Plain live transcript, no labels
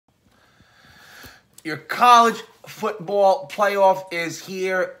Your college football playoff is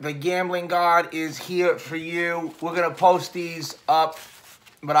here. The gambling god is here for you. We're going to post these up,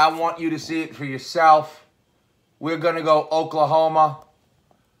 but I want you to see it for yourself. We're going to go Oklahoma.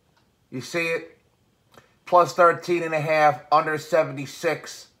 You see it? Plus 13.5, under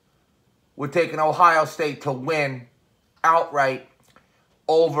 76. We're taking Ohio State to win outright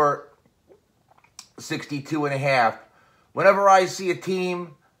over 62.5. Whenever I see a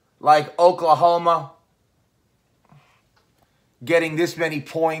team like Oklahoma getting this many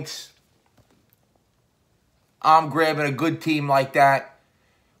points, I'm grabbing a good team like that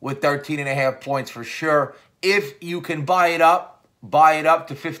with 13.5 points for sure. If you can buy it up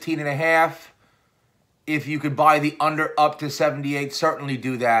to 15.5. If you could buy the under up to 78, certainly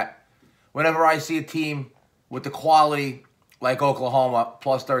do that. Whenever I see a team with the quality like Oklahoma,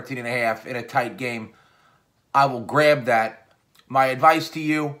 plus 13.5 in a tight game, I will grab that. My advice to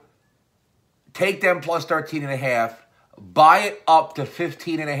you, take them plus 13.5. Buy it up to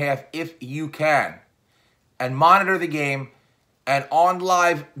 15.5 if you can. And monitor the game. And on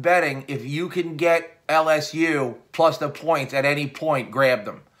live betting, if you can get LSU plus the points at any point, grab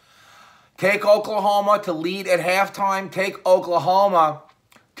them. Take Oklahoma to lead at halftime. Take Oklahoma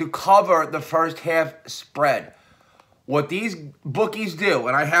to cover the first half spread. What these bookies do,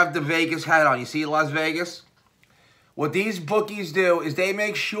 and I have the Vegas hat on. You see Las Vegas? What these bookies do is they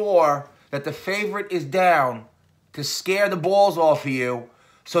make sure that the favorite is down to scare the balls off of you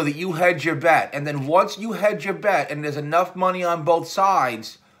so that you hedge your bet. And then once you hedge your bet and there's enough money on both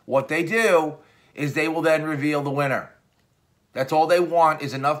sides, what they do is they will then reveal the winner. That's all they want,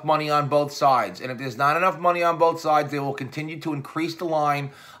 is enough money on both sides. And if there's not enough money on both sides, they will continue to increase the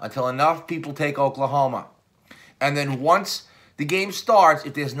line until enough people take Oklahoma. And then once the game starts,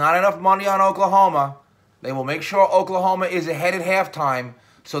 if there's not enough money on Oklahoma, they will make sure Oklahoma is ahead at halftime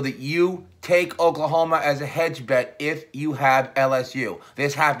so that you take Oklahoma as a hedge bet if you have LSU.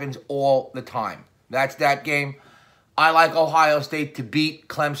 This happens all the time. That's that game. I like Ohio State to beat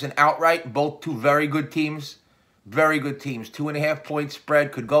Clemson outright. Both two very good teams. Very good teams. 2.5 point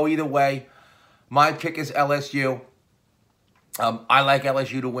spread. Could go either way. My pick is LSU. I like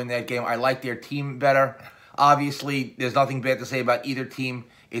LSU to win that game. I like their team better. Obviously, there's nothing bad to say about either team.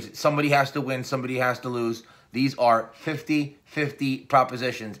 Somebody has to win, somebody has to lose. These are 50-50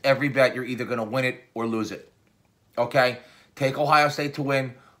 propositions. Every bet, you're either going to win it or lose it. Okay? Take Ohio State to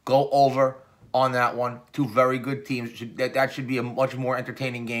win. Go over on that one. Two very good teams. That should be a much more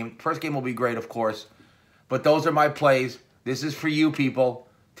entertaining game. First game will be great, of course. But those are my plays. This is for you people.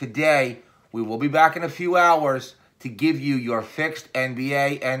 Today, we will be back in a few hours to give you your fixed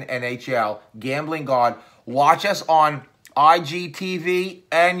NBA and NHL gambling god. Watch us on IGTV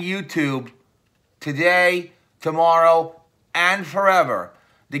and YouTube today, tomorrow, and forever.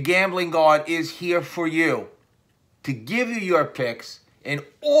 The gambling god is here for you to give you your picks in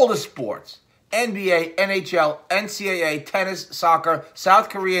all the sports. NBA, NHL, NCAA, tennis, soccer, South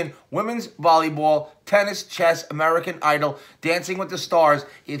Korean, women's volleyball, tennis, chess, American Idol, Dancing with the Stars.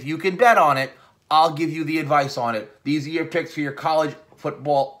 If you can bet on it, I'll give you the advice on it. These are your picks for your college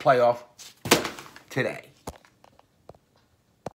football playoff today.